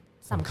แบบ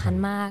สำคัญ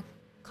มาก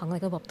ของ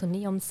ระบบทุน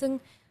นิยมซึ่ง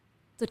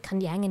จุดขัด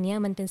แย้งอันนี้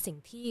มันเป็นสิ่ง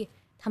ที่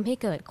ทำให้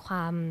เกิดคว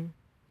าม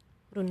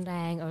รุนแร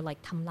ง or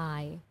like ทำลา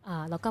ย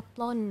แล้วก็ป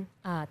ล้น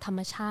ธรรม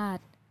ชา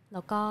ติแ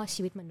ล้วก็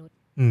ชีวิตมนุษย์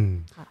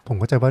ผม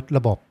เข้าใจว่าร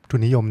ะบบทุ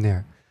นนิยมเนี่ย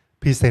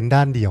พรีเซนต์ด้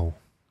านเดียว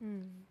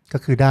ก็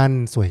คือด้าน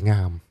สวยง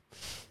าม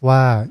ว่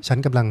าฉัน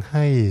กำลังใ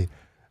ห้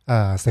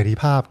เสรี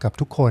ภาพกับ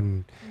ทุกคน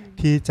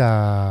ที่จะ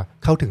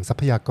เข้าถึงทรั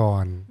พยาก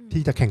ร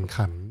ที่จะแข่ง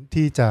ขัน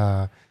ที่จะ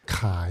ข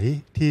าย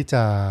ที่จ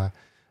ะ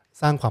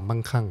สร้างความมั่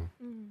งคั่ง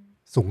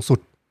สูงสุด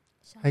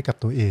ให้กับ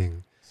ตัวเอง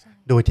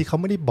โดยที่เขา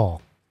ไม่ได้บอก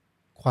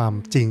ความ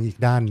จริงอีก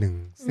ด้านหนึ่ง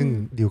ซึ่ง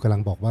ดิวกำลั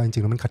งบอกว่าจริ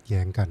งๆแล้วมันขัดแ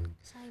ย้งกัน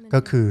ก็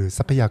คือท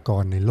รัพยาก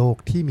รในโลก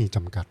ที่มีจ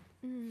ำกัด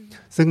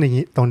ซึ่ง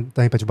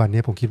ในปัจจุบัน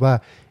นี้ผมคิดว่า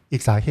อี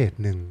กสาเหตุ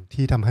หนึ่ง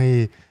ที่ทำให้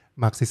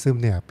Marxism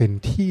เนี่ยเป็น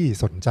ที่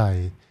สนใจ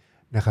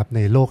นะครับใน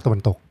โลกตะวั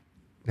นตก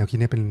แนวคิด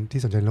นี้เป็น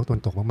ที่สนใจในโลกตะวั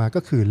นตกมากๆ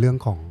ก็คือเรื่อง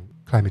ของ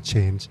climate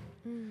change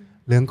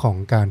เรื่องของ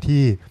การ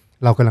ที่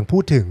เรากำลังพู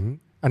ดถึง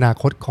อนา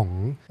คตของ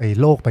ไอ้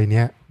โลกใบ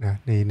นี้นะ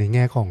ในแ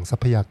ง่ของทรั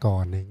พยาก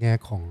รในแง่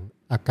ของ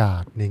อากา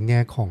ศในแง่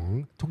ของ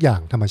ทุกอย่า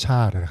งธรรมช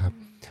าตินะครับ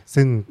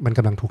ซึ่งมันก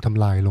ำลังถูกท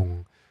ำลายลง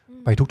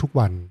ไปทุกๆ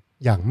วัน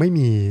อย่างไม่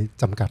มี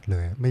จำกัดเล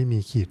ยไม่มี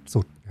ขีด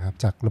สุดนะครับ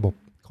จากระบบ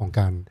ของ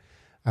การ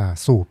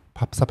สูบ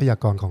ทรัพยา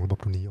กรของระบบ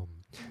ทุนนิยม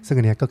ซึ่ง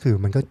อันนี้ก็คือ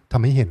มันก็ท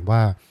ำให้เห็นว่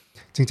า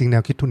จริงๆแน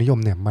วคิดทุนนิยม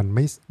เนี่ยมัน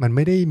ไ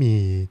ม่ไ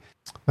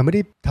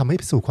ด้ทำให้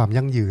สู่ความ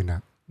ยั่งยืนน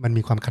ะมัน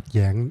มีความขัดแ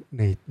ย้ง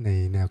ใน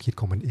แนวคิด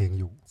ของมันเอง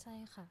อยู่ใช่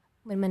ค่ะ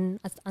มัน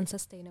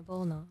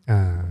unsustainable เนาะ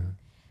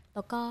แ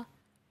ล้วก็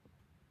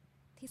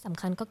ที่สำ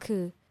คัญก็คื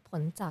อผ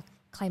ลจาก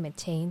climate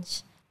change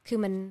คือ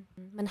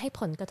มันให้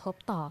ผลกระทบ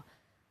ต่อ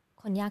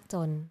คนยากจ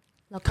น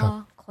แล้วก็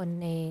คน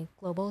ใน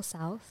global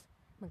south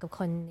เหมือนกับ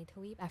คนในท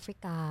วีปแอฟริ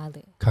กาห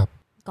รือ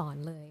ก่อน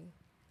เลย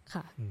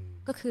ค่ะ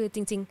ก็คือจ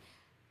ริง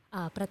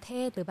ๆประเท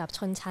ศหรือแบบช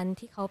นชั้น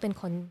ที่เขาเป็น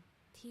คน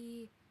ที่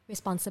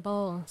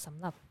responsible สำ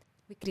หรับ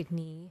วิกฤต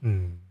นี้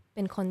เ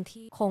ป็นคน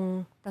ที่คง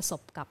ประส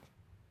บกับ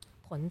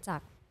ผลจา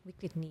กวิ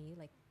กฤตนี้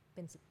like เ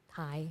ป็นสุด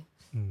ท้าย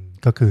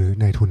ก็คือ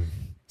นายทุน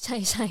ใช่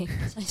ใช่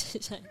ใช่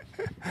ใช่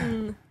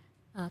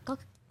ก็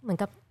เหมือน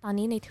กับตอน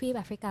นี้ในทวีปแ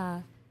อฟริกา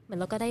เหมือน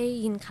เราก็ได้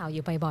ยินข่าวอ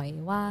ยู่บ่อย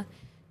ๆว่า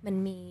มัน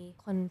มี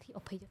คนที่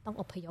ต้อง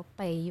อพยพไ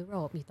ปยุโร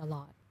ปอยู่ตล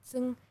อด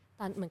ซึ่ง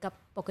ตอนเหมือนกับ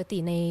ปกติ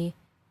ใน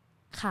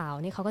ข่าว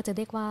นี่เขาก็จะเ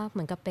รียกว่าเห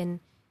มือนกับเป็น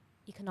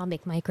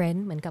economic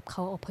migrant เหมือนกับเข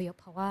าอพยพ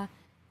เพราะว่า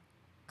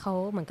เขา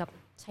เหมือนกับ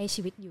ใช้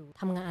ชีวิตอยู่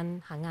ทำงาน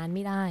หางานไ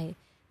ม่ได้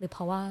หรือเพ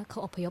ราะว่าเขา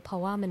อพยพเพรา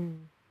ะว่ามัน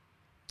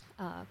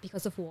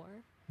because of war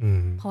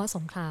เพราะว่าส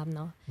งครามเ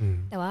นาะ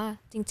แต่ว่า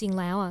จริงๆ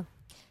แล้ว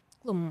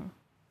กลุ่ม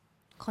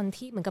คน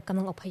ที่เหมือนกับกำ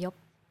ลังอพยพ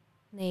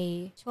ใน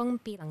ช่วง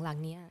ปีหลัง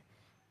ๆนี้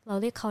เรา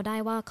เรียกเขาได้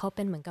ว่าเขาเ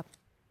ป็นเหมือนกับ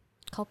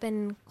เขาเป็น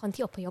คน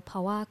ที่อพยพเพร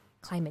าะว่า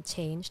climate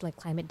change like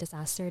climate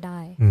disaster ได้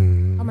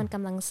เพราะมันก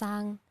ำลังสร้า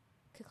ง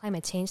คือ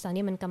climate change ตอน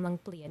นี้มันกำลัง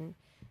เปลี่ยน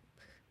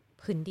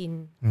ผืนดิน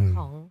ข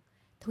อง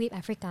ทวีปแอ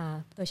ฟริกา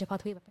โดยเฉพาะ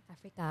ทวีปแอ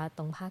ฟริกาต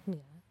รงภาคเหนื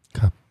อ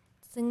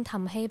ซึ่งท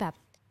ำให้แบบ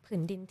ผื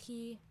นดิน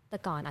ที่แต่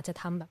ก่อนอาจจะ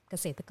ทำแบบเก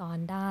ษตรกร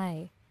ได้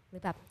หรื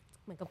อแบบ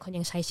เหมือนกับคน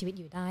ยังใช้ชีวิต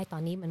อยู่ได้ตอ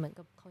นนี้มันเหมือน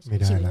กับเขาใช้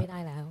ชีวิตไม่ได้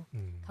แล้ว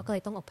เขาก็เล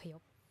ยต้องอพย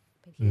พ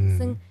ไปที่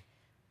ซึ่ง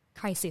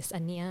crisis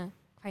อันเนี้ย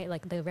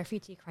like the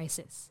refugee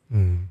crisis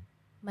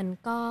มัน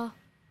ก็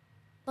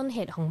ต้นเห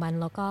ตุของมัน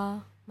แล้วก็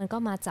มันก็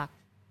มาจาก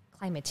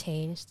climate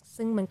change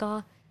ซึ่งมันก็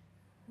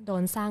โด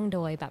นสร้างโด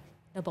ยแบบ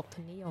ระบบทุ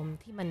นนิยม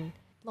ที่มัน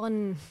ล้น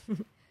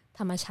ธ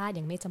รรมชาติอ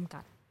ย่างไม่จำกั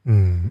ด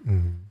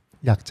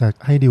อยากจะ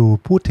ให้ดิว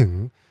พูดถึง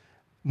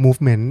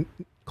movement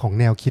ของ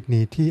แนวคิด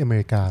นี้ที่อเม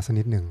ริกาสัก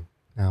นิดหนึ่ง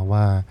นะ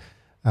ว่า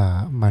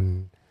มัน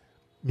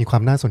มีควา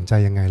มน่าสนใจ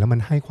ยังไงแล้วมัน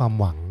ให้ความ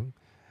หวัง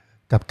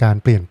กับการ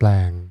เปลี่ยนแปล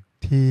ง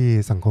ที่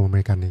สังคมอเม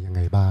ริกันเนี่ยยังไ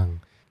งบ้าง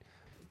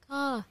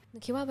ก็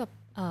คิดว่าแบบ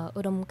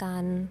อุดมกา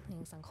รณ์แห่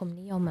งสังคม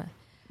นิยม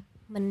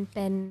มันเ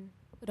ป็น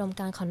อุดม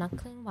การณ์ของนักเ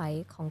คลื่อนไหว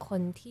ของค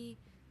นที่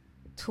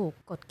ถูก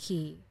กด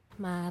ขี่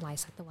มาหลาย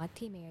ศตวรรษ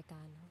ที่อเมริก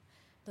า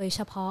โดยเฉ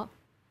พาะ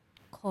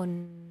คน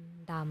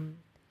ด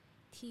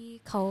ำที่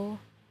เขา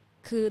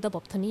คือระบ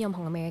บทุนนิยมข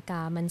องอเมริกา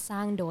มันสร้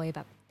างโดยแบ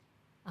บ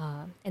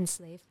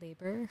enslaved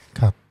labor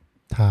ครับ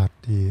ทาส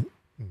ที่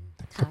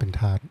ก็เป็น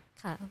ทาส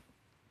ค่ะ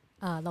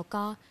แล้ว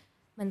ก็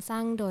มันสร้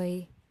างโดย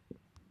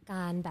ก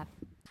ารแบบ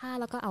ฆ่า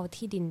แล้วก็เอา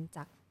ที่ดินจ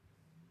าก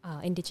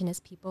indigenous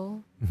people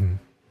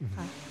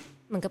ค่ะ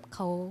เหมือนกับเข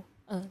า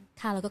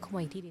ฆ่าแล้วก็ขโม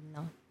ยที่ดินเ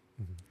นาะ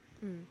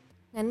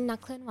งั้นนัก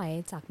เคลื่อนไหว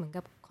จากเหมือน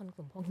กับคนก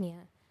ลุ่มพวกนี้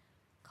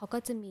เขาก็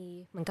จะมี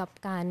เหมือนกับ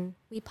การ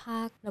วิพ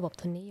ากษ์ระบบ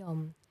ทุนนิยม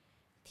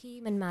ที่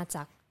มันมาจ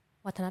าก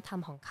วัฒนธรร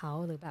มของเขา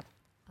หรือแบบ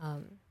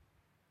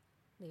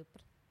หรือ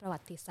ประวั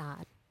ติศา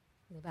สตร์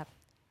หรือแบบ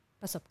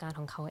ประสบการณ์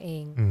ของเขาเอ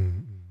ง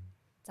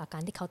จากกา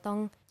รที่เขาต้อง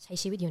ใช้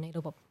ชีวิตอยู่ในร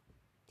ะบบ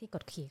ที่ก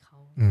ดขี่เขา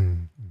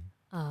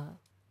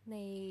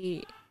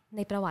ใน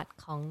ประวัติ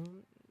ของ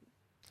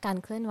การ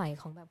เคลื่อนไหว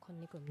ของแบบคน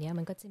ในกลุ่มนี้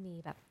มันก็จะมี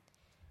แบบ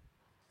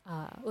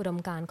อุดม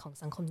การณ์ของ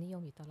สังคมนิย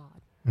มอยู่ตลอด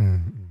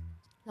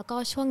แล้วก็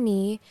ช่วง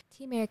นี้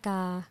ที่อเมริกา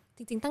จ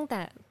ริงๆตั้งแ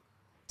ต่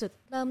จุด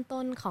เริ่ม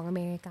ต้นของอเ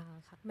มริกา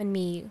ค่ะมัน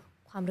มี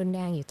ความรุนแร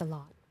งอยู่ตล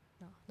อด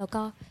เนาะแล้ว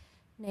ก็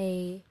ใน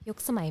ยุค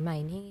สมัยใหม่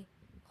นี่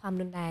ความ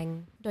รุนแรง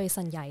โดย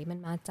ส่วนใหญ่มัน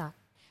มาจาก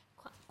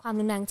ความ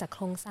รุนแรงจากโค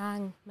รงสร้าง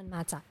มันม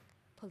าจาก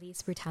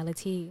police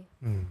brutality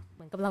เห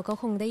มือนกับเราก็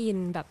คงได้ยิน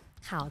แบบ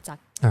ข่าวจาก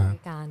อเม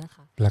ริกานะค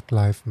ะ Black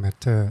Lives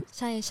Matter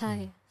ใช่ใช่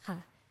ค่ะ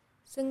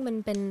ซึ่ง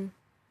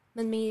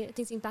มันมีจ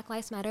ริงๆ Black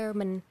Lives Matter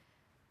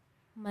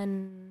มัน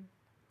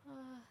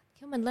คิ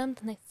ดว่ามันเริ่ม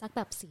ในสักแ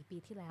บบ4 ปี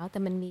ที่แล้วแต่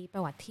มันมีปร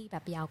ะวัติที่แบ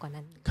บยาวกว่า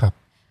นั้นครับ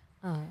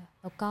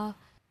แล้วก็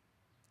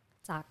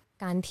จาก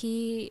การที่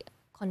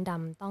คนด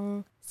ำต้อง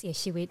เสีย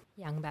ชีวิต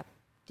อย่างแบบ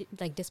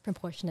like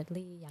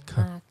disproportionately อย่าง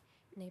มาก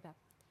ในแบบ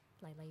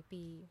หลายๆ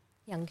ปี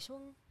อย่าง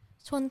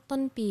ช่วงต้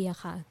นปีอะ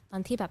ค่ะตอ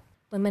นที่แบบ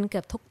มันเกื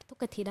อบทุก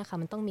อาทิตย์นะคะ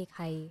มันต้อง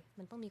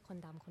มีคน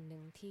ดำคนหนึ่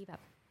งที่แบ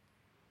บ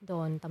โด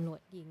นตำรว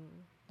จยิง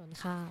โดน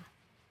ฆ่า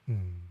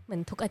มือ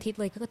นทุกอาทิตย์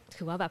เลยก็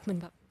ถือว่าแบบมัน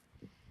แบบ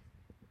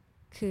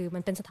คือมั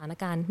นเป็นสถาน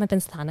การณ์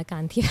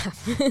ที่แบบ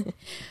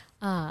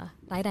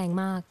ร้ายแรง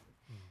มาก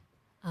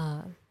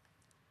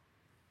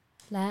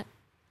และ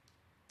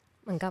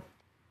เหมือนกับ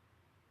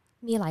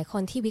มีหลายค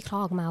นที่วิเคราะ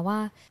ห์ออกมาว่า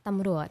ต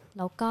ำรวจแ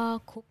ล้วก็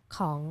คุกข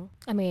อง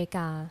อเมริก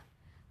า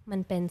มัน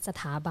เป็นส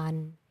ถาบัน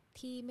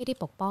ที่ไม่ได้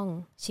ปกป้อง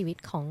ชีวิต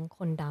ของค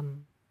นด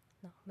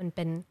ำมันเ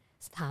ป็น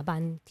สถาบั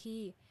นที่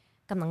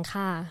กำลัง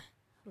ฆ่า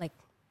like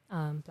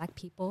black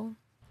people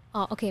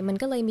โอเคมัน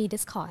ก็เลยมี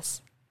discourse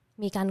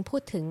มีการพู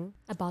ดถึง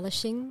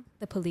abolishing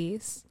the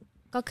police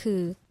ก็คือ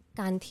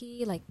การที่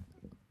like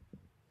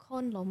โค่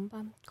นล้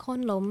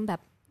มแบ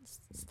บ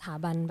สถา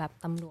บันแบบ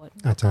ตำรวจ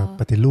อาจจะ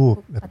ปฏิรูป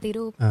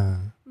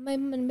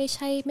มันไม่ใ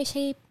ช่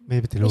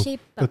ปฏิรูป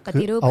แบบป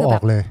ฏิรูปคือแบ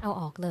บเอา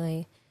ออกเลย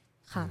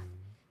ค่ะ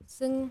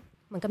ซึ่ง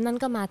เหมือนกับนั่น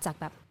ก็มาจาก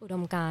แบบอุด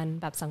มการณ์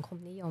แบบสังคม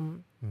นิยม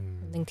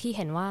หนึ่งที่เ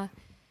ห็นว่า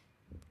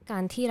กา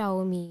รที่เรา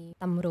มี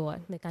ตำรวจ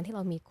หรือการที่เร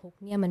ามีคุก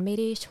เนี่ยมันไม่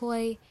ได้ช่ว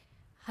ย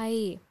ให้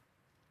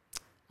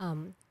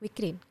วิก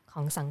ฤตข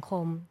องสังค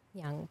ม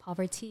อย่าง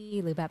poverty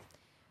หรือแบบ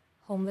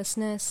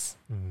homelessness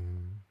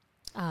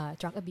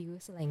drug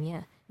abuse อะไรเงี้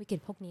ยวิกฤต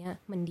พวกนี้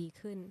มันดี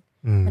ขึ้น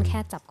มันแค่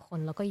จับคน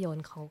แล้วก็โยน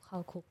เขาเข้า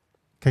คุก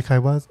คล้าย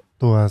ๆว่า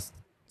ตัว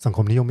สังค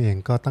มนิยมเอง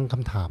ก็ตั้งค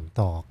ำถาม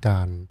ต่อกา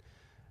ร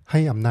ให้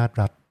อำนาจ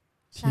รัฐ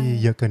ที่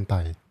เยอะเกินไป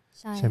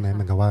ใช่ไหมเห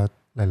มือนกับว่า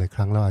หลายๆค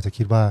รั้งเราอาจจะ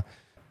คิดว่า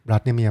รั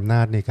ฐเนี่ยมีอำน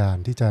าจในการ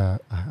ที่จะ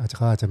อา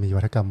จจะมี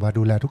วัฒกรรมว่า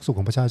ดูแลทุกสุขข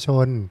องประชาช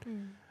น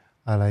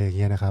อะไรอย่างเ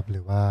งี้ยนะครับห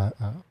รือว่า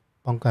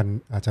ป้องกัน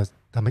อาจจะ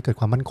ทำให้เกิด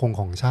ความมั่นคง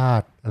ของชา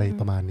ติอะไร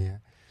ประมาณนี้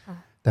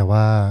แต่ว่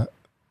า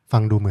ฟั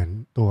งดูเหมือน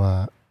ตัว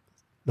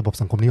ระบบ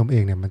สังคมนิยมเอ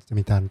งเนี่ยมันจะ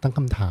มีการตั้งค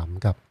ำถาม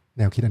กับแ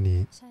นวคิดอันนี้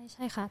ใ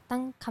ช่ค่ะตั้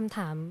งคำถ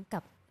ามกั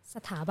บส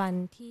ถาบัน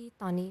ที่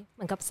ตอนนี้เห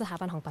มือนกับสถา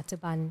บันของปัจจุ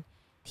บัน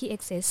ที่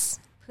exist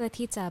เพื่อ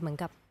ที่จะเหมือน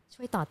กับ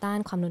ช่วยต่อต้าน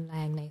ความรุนแร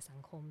งในสัง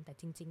คมแต่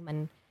จริงๆ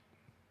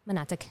มัน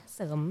อาจจะเ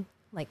สริม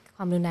like ค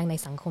วามรุนแรงใน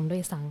สังคมด้ว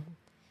ยซ้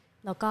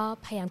ำแล้วก็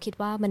พยายามคิด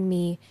ว่ามัน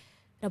มี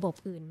ระบบ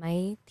อื่นไหม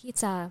ที่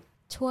จะ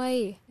ช่วย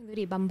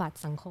บำบัด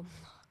สังคม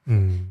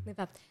หรือ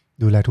แบบ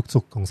ดูแลทุกสุ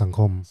ขของสังค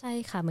มใช่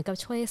ค่ะเหมือนกับ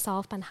ช่วยซอ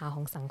ฟปัญหาข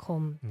องสังค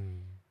ม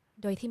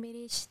โดยที่ไ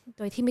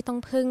ม่ต้อง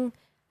พึ่ง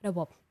ระบ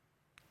บ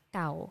เ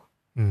ก่า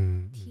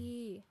ที่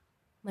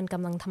มันก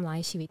ำลังทำร้าย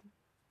ชีวิต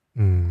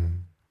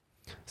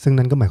ซึ่ง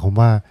นั้นก็หมายความ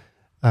ว่า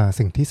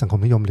สิ่งที่สังค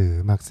มนิยมหรือ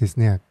มาร์กซิส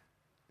เนี่ย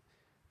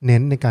เน้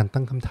นในการ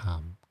ตั้งคำถา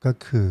มก็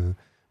คือ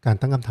การ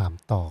ตั้งคำถาม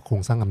ต่อโคร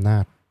งสร้างอำนา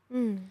จ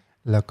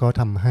แล้วก็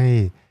ทำให้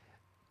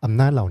อำ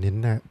นาจเหล่านี้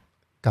เนี่ย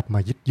กลับมา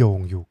ยึดโยง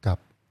อยู่กับ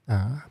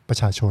ประ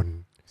ชาชน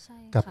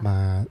กลับมา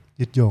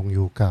ยึดโยงอ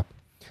ยู่กับ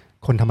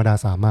คนธรรมดา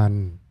สามัญ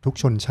ทุก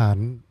ชนชั้น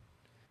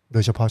โด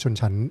ยเฉพาะชน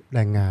ชั้นแร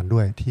งงานด้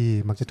วยที่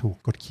มักจะถูก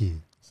กดขี่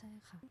ใช่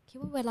ค่ะคิด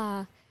ว่าเวลา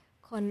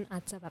คนอา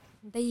จจะแบบ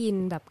ได้ยิน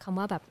แบบคำ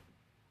ว่าแบบ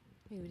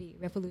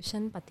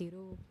revolution ปฏิ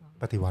รูป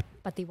ปฏิ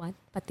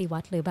วั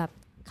ติหรือแบบ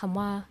คำ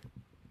ว่า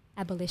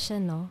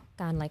abolition เนาะ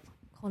การ like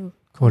โ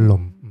ค่นล้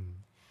ม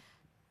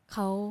เข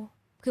า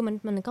คือ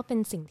มันก็เป็น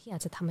สิ่งที่อา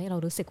จจะทำให้เรา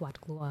รู้สึกหวาด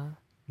กลัว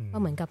ว่า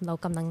เหมือนกับเรา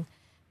กำลัง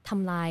ท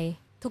ำลาย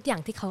ทุกอย่า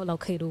งที่เรา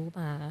เคยรู้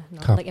มาเน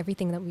าะ like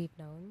everything that we've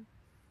known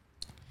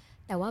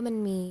แต่ว่า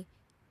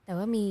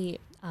มี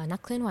นัก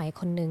เคลื่อนไหว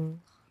คนหนึ่ง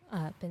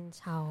เป็น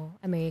ชาว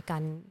อเมริกั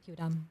นผิว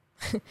ด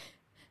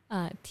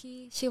ำที่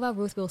ชื่อว่า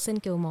Ruth Wilson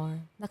Gilmore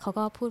แล้วเขา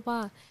ก็พูดว่า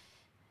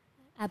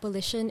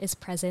abolition is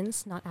presence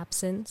not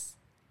absence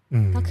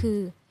ก็คือ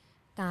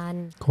การ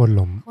โค่น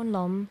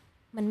ล้ม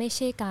มันไม่ใ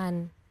ช่การ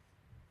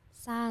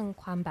สร้าง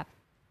ความแบบ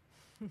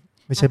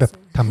ไม่ใช่แบบ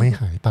ทำให้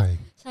หายไป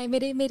ใช่ไม่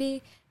ได้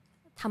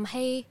ทำ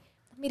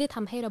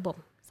ให้ระบบ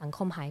สังค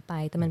มหายไป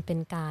แต่มันเป็น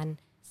การ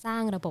สร้า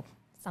งระบบ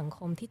สังค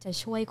มที่จะ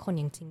ช่วยคน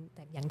อย่างจริงแ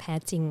ต่อย่างแท้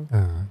จริง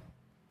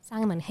สร้า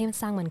งมัน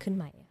ขึ้น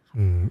ใหม่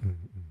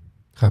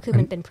ครับคือ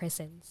มันเป็น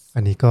presence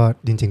อันนี้ก็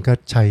จริงๆก็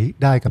ใช้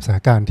ได้กับสถาน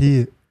การณ์ที่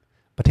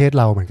ประเทศ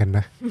เราเหมือนกันน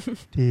ะ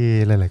ที่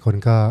หลายๆคน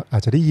ก็อา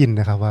จจะได้ยิน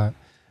นะครับว่า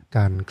ก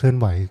ารเคลื่อน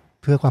ไหว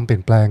เพื่อความเปลี่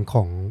ยนแปลงข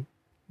อง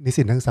นิ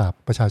สิตนักศึกษา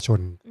ประชาชน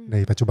ใน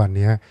ปัจจุบัน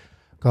นี้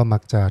ก็มั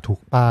กจะถูก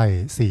ป้าย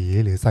สี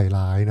หรือใส่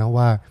ร้ายนะ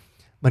ว่า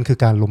มันคือ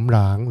การล้ม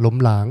ล้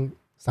าง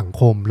สัง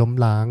คมล้ม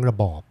ล้างระ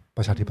บอบป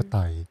ระชาธิปไต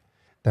ย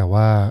แต่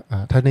ว่า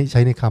ถ้าใ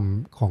ช้ในค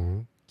ำของ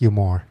กิลม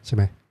อร์ใช่ไ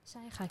หมใ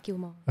ช่ค่ะกิล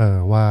มอร์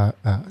ว่า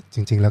จ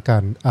ริงๆแล้วกา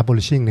ร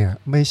abolishing เนี่ย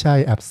ไม่ใช่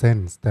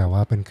absence แต่ว่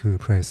าเป็นคือ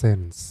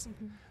presence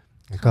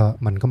ก็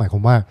มันก็หมายควา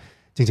มว่า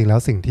จริงๆแล้ว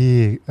สิ่งที่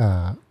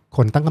ค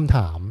นตั้งคำถ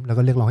ามแล้ว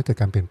ก็เรียกร้องให้เกิด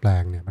การเปลี่ยนแปล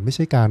งเนี่ยมันไม่ใ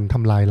ช่การท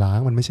ำลายล้าง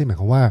มันไม่ใช่หมาย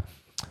ความว่า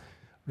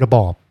ระบ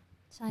อบ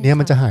เนี่ย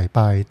มันจะหายไ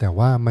ปแต่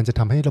ว่ามันจะ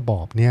ทำให้ระบ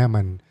อบเนี่ย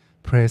มัน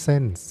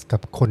presence กั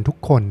บคนทุก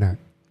คนน่ะ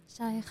ใ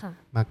ช่ค่ะ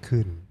มาก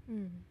ขึ้น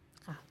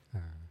ค่ะ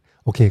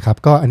โอเคครับ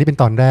ก็อันนี้เป็น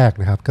ตอนแรก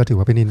นะครับก็ถือ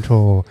ว่าเป็นอินโทร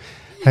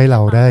ให้เร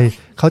าได้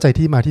เข้าใจ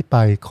ที่มาที่ไป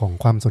ของ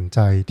ความสนใจ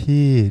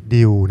ที่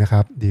ดิวนะค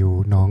รับดิว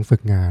น้องฝึ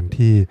กงาน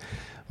ที่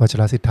วชิ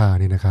รศิทธา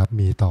นี่นะครับ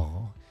มีต่อ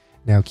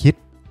แนวคิด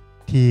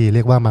ที่เรี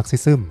ยกว่า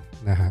Marxism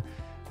นะฮะ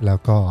แล้ว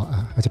ก็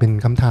อาจจะเป็น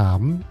คำถาม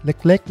เ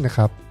ล็กๆนะค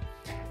รับ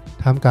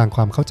ท่ามกลางค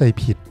วามเข้าใจ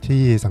ผิด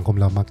ที่สังคม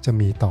เรามักจะ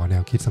มีต่อแน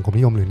วคิดสังคม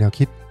นิยมหรือแนว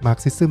คิด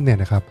Marxism เนี่ย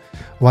นะครับ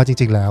ว่าจ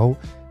ริงๆแล้ว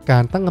กา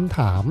รตั้งคำถ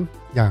าม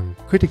อย่าง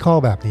critical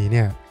แบบนี้เ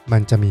นี่ยมั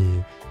นจะมี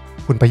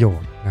คุณประโย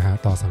ชน์นะฮะ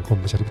ต่อสังคม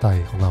ประชาธิปไตย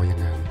ของเราอย่าง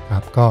ไงค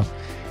รับก็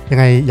ยัง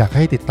ไงอยากใ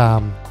ห้ติดตาม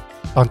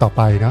ตอนต่อไ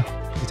ปเนาะ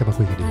ที่จะมา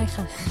คุยกันดีได้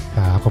ค่ะค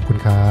รับขอบคุณ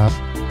ครั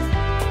บ